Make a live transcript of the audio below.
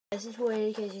This is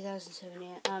 480K 2007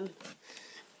 here.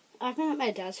 I've been at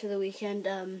my dad's for the weekend,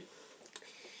 and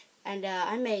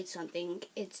I made something.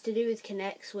 It's to do with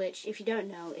Kinects, which, if you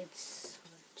don't know, it's...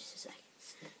 Just a sec.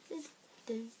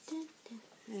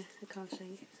 I can't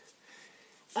sing.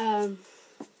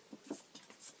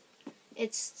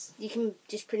 You can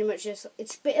just pretty much just...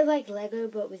 It's a bit of like Lego,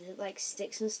 but with like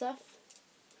sticks and stuff.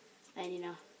 And, you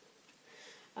know.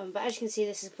 But as you can see,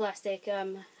 this is plastic. I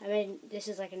mean, this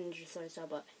is like a Ninja Throw style,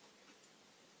 but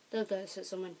don't do this at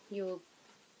someone. You will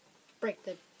hurt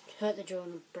the jaw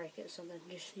and break it or something.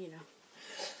 Just, you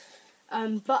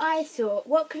know. But I thought,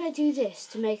 what can I do this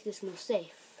to make this more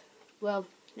safe? Well,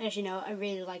 as you know, I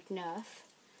really like Nerf,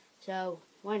 so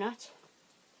why not?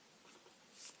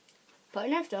 Put a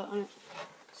Nerf dot on it.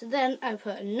 So then I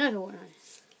put another one on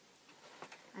it,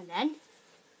 and then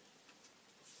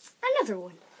another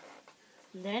one.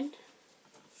 And then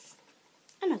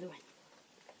another one.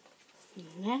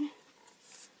 And then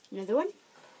another one.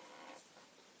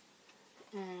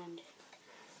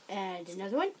 And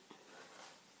another one.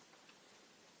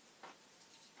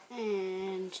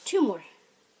 And two more.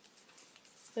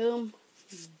 Boom,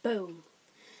 boom.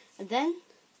 And then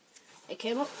I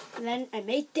came up and then I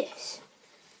made this.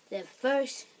 The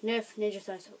first Nerf Ninja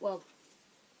Throw. Well,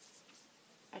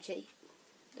 actually,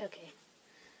 okay.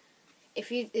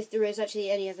 If there is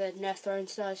actually any other Nerf throwing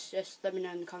stars, just let me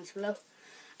know in the comments below.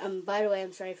 By the way,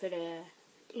 I'm sorry for the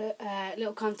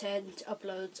little content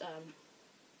uploads.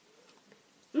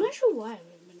 I'm not sure why I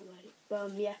remember about it,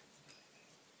 but yeah,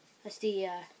 that's the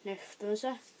Nerf throwing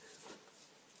star.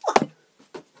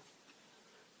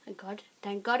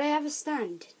 Thank God I have a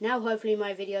stand. Now hopefully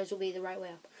my videos will be the right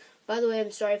way up. By the way,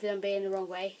 I'm sorry for them being the wrong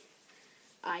way.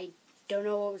 I don't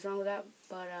know what was wrong with that,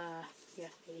 but yeah,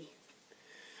 maybe.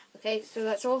 Okay, so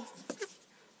that's all.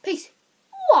 Peace.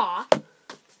 Wah!